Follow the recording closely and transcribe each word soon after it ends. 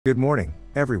Good morning,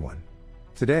 everyone.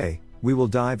 Today, we will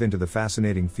dive into the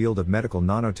fascinating field of medical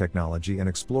nanotechnology and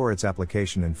explore its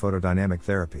application in photodynamic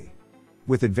therapy.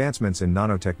 With advancements in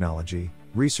nanotechnology,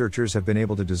 researchers have been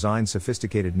able to design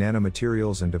sophisticated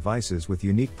nanomaterials and devices with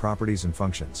unique properties and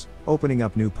functions, opening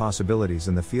up new possibilities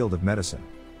in the field of medicine.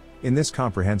 In this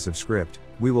comprehensive script,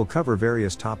 we will cover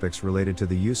various topics related to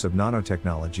the use of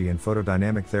nanotechnology in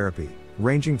photodynamic therapy,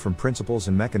 ranging from principles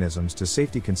and mechanisms to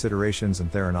safety considerations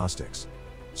and theranostics.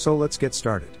 So let's get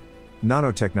started.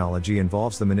 Nanotechnology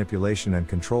involves the manipulation and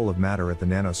control of matter at the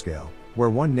nanoscale, where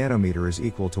 1 nanometer is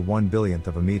equal to 1/1000th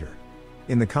of a meter.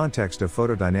 In the context of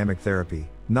photodynamic therapy,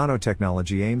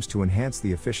 nanotechnology aims to enhance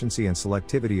the efficiency and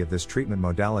selectivity of this treatment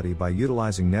modality by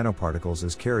utilizing nanoparticles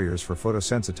as carriers for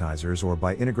photosensitizers or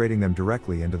by integrating them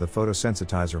directly into the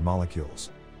photosensitizer molecules.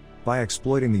 By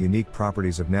exploiting the unique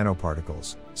properties of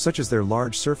nanoparticles, such as their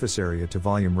large surface area to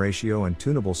volume ratio and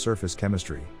tunable surface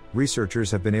chemistry,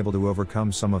 researchers have been able to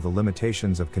overcome some of the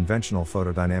limitations of conventional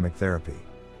photodynamic therapy.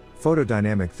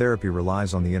 Photodynamic therapy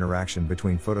relies on the interaction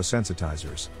between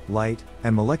photosensitizers, light,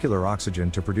 and molecular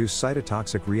oxygen to produce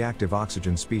cytotoxic reactive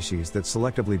oxygen species that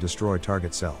selectively destroy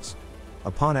target cells.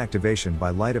 Upon activation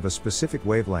by light of a specific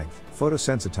wavelength,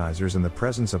 photosensitizers in the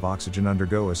presence of oxygen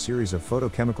undergo a series of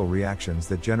photochemical reactions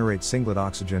that generate singlet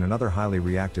oxygen and other highly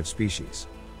reactive species.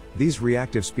 These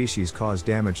reactive species cause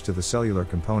damage to the cellular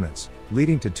components,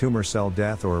 leading to tumor cell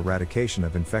death or eradication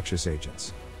of infectious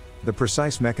agents. The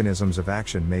precise mechanisms of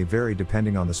action may vary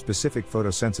depending on the specific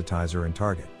photosensitizer and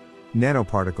target.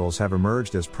 Nanoparticles have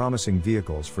emerged as promising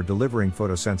vehicles for delivering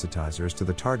photosensitizers to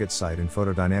the target site in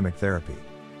photodynamic therapy.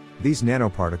 These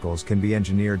nanoparticles can be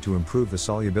engineered to improve the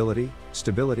solubility,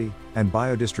 stability, and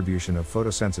biodistribution of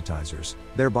photosensitizers,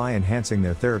 thereby enhancing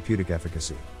their therapeutic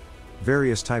efficacy.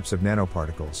 Various types of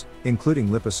nanoparticles, including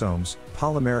liposomes,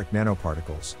 polymeric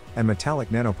nanoparticles, and metallic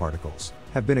nanoparticles,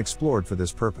 have been explored for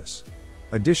this purpose.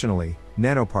 Additionally,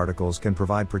 nanoparticles can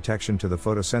provide protection to the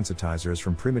photosensitizers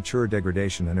from premature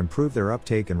degradation and improve their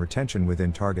uptake and retention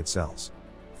within target cells.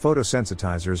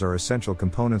 Photosensitizers are essential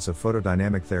components of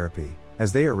photodynamic therapy,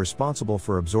 as they are responsible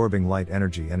for absorbing light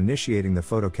energy and initiating the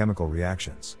photochemical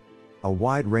reactions. A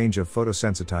wide range of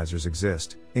photosensitizers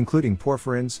exist, including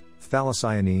porphyrins,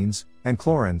 phthalocyanines, and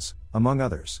chlorines, among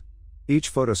others.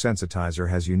 Each photosensitizer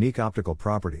has unique optical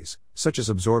properties, such as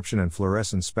absorption and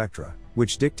fluorescence spectra,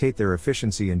 which dictate their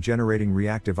efficiency in generating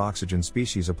reactive oxygen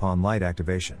species upon light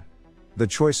activation. The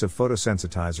choice of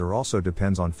photosensitizer also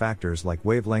depends on factors like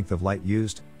wavelength of light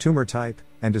used, tumor type,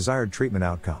 and desired treatment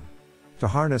outcome. To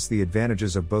harness the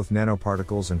advantages of both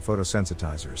nanoparticles and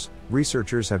photosensitizers,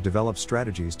 researchers have developed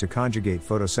strategies to conjugate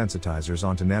photosensitizers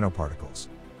onto nanoparticles.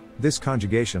 This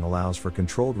conjugation allows for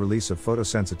controlled release of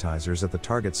photosensitizers at the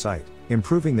target site,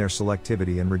 improving their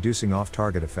selectivity and reducing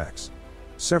off-target effects.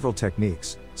 Several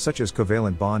techniques, such as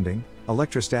covalent bonding,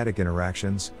 electrostatic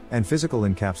interactions, and physical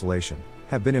encapsulation,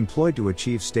 have been employed to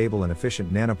achieve stable and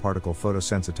efficient nanoparticle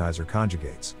photosensitizer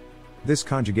conjugates. This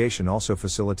conjugation also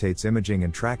facilitates imaging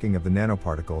and tracking of the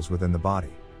nanoparticles within the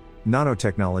body.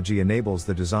 Nanotechnology enables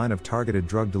the design of targeted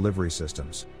drug delivery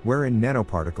systems, wherein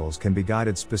nanoparticles can be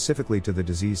guided specifically to the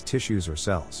diseased tissues or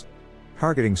cells.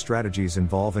 Targeting strategies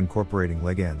involve incorporating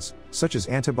ligands, such as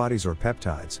antibodies or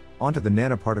peptides, onto the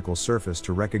nanoparticle surface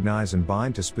to recognize and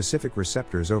bind to specific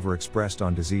receptors overexpressed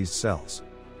on diseased cells.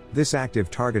 This active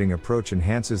targeting approach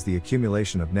enhances the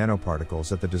accumulation of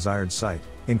nanoparticles at the desired site,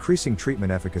 increasing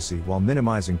treatment efficacy while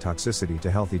minimizing toxicity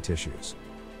to healthy tissues.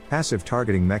 Passive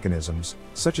targeting mechanisms,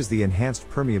 such as the enhanced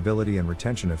permeability and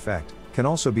retention effect, can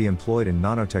also be employed in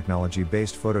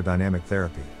nanotechnology-based photodynamic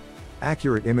therapy.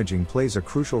 Accurate imaging plays a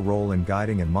crucial role in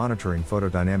guiding and monitoring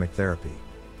photodynamic therapy.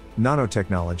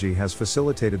 Nanotechnology has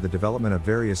facilitated the development of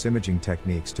various imaging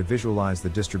techniques to visualize the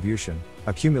distribution,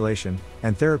 accumulation,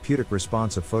 and therapeutic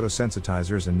response of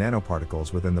photosensitizers and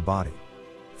nanoparticles within the body.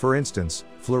 For instance,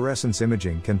 fluorescence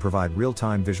imaging can provide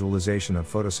real-time visualization of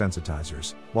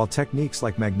photosensitizers, while techniques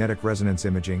like magnetic resonance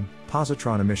imaging,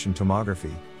 positron emission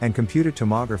tomography, and computed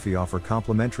tomography offer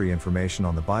complementary information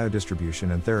on the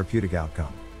biodistribution and therapeutic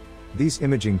outcome. These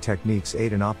imaging techniques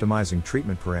aid in optimizing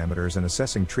treatment parameters and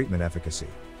assessing treatment efficacy.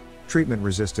 Treatment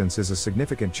resistance is a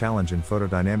significant challenge in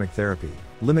photodynamic therapy,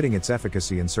 limiting its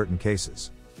efficacy in certain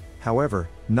cases. However,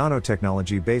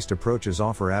 nanotechnology-based approaches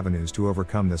offer avenues to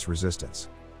overcome this resistance.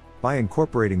 By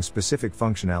incorporating specific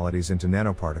functionalities into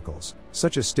nanoparticles,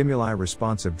 such as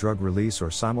stimuli-responsive drug release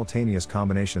or simultaneous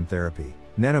combination therapy,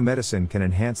 nanomedicine can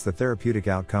enhance the therapeutic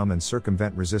outcome and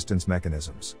circumvent resistance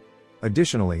mechanisms.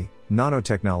 Additionally,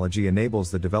 nanotechnology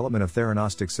enables the development of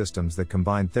theranostic systems that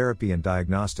combine therapy and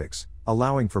diagnostics,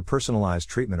 allowing for personalized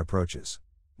treatment approaches.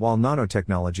 While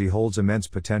nanotechnology holds immense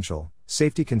potential,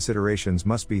 safety considerations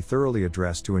must be thoroughly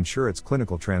addressed to ensure its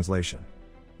clinical translation.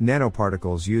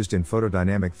 Nanoparticles used in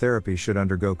photodynamic therapy should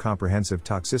undergo comprehensive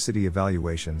toxicity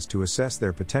evaluations to assess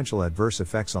their potential adverse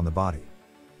effects on the body.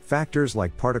 Factors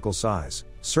like particle size,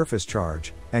 surface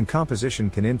charge, and composition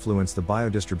can influence the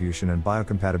biodistribution and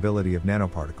biocompatibility of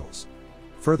nanoparticles.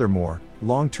 Furthermore,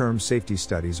 long-term safety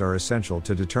studies are essential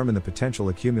to determine the potential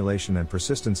accumulation and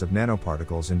persistence of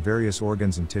nanoparticles in various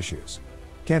organs and tissues.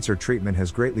 Cancer treatment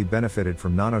has greatly benefited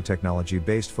from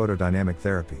nanotechnology-based photodynamic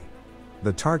therapy.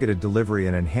 The targeted delivery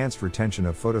and enhanced retention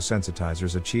of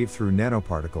photosensitizers achieved through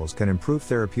nanoparticles can improve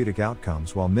therapeutic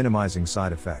outcomes while minimizing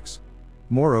side effects.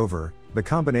 Moreover, the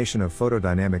combination of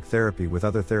photodynamic therapy with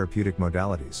other therapeutic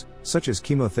modalities, such as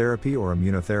chemotherapy or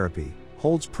immunotherapy,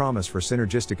 holds promise for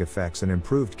synergistic effects and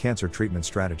improved cancer treatment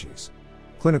strategies.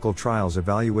 Clinical trials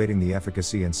evaluating the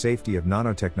efficacy and safety of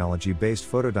nanotechnology-based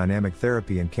photodynamic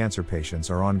therapy in cancer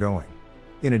patients are ongoing.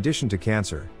 In addition to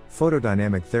cancer,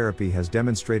 photodynamic therapy has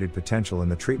demonstrated potential in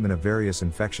the treatment of various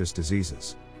infectious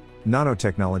diseases.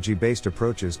 Nanotechnology-based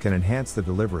approaches can enhance the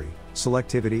delivery,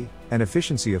 selectivity, and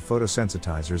efficiency of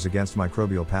photosensitizers against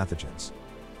microbial pathogens.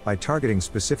 By targeting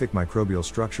specific microbial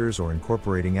structures or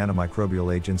incorporating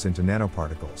antimicrobial agents into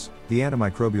nanoparticles, the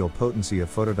antimicrobial potency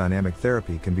of photodynamic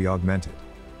therapy can be augmented.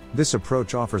 This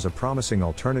approach offers a promising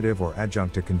alternative or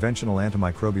adjunct to conventional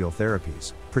antimicrobial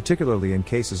therapies, particularly in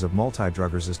cases of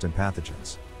multi-drug-resistant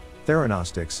pathogens.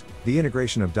 Theranostics, the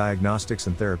integration of diagnostics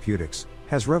and therapeutics,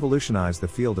 has revolutionized the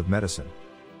field of medicine.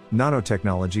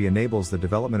 Nanotechnology enables the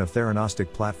development of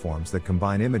theranostic platforms that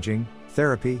combine imaging,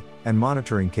 therapy, and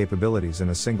monitoring capabilities in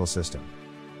a single system.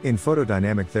 In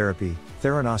photodynamic therapy,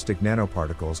 theranostic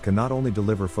nanoparticles can not only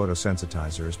deliver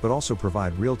photosensitizers but also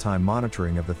provide real-time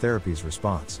monitoring of the therapy's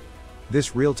response.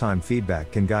 This real-time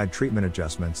feedback can guide treatment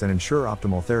adjustments and ensure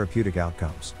optimal therapeutic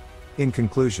outcomes. In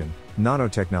conclusion,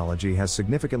 nanotechnology has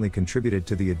significantly contributed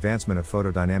to the advancement of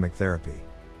photodynamic therapy.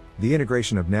 The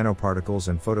integration of nanoparticles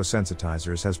and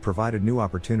photosensitizers has provided new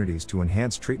opportunities to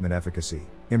enhance treatment efficacy,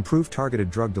 improve targeted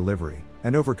drug delivery,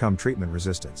 and overcome treatment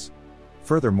resistance.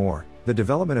 Furthermore, the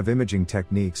development of imaging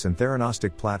techniques and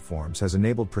theranostic platforms has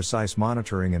enabled precise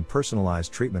monitoring and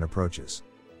personalized treatment approaches.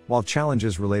 While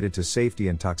challenges related to safety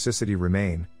and toxicity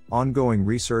remain, ongoing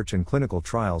research and clinical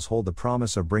trials hold the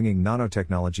promise of bringing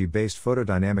nanotechnology-based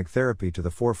photodynamic therapy to the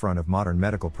forefront of modern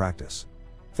medical practice.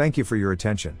 Thank you for your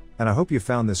attention, and I hope you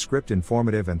found this script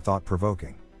informative and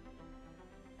thought-provoking.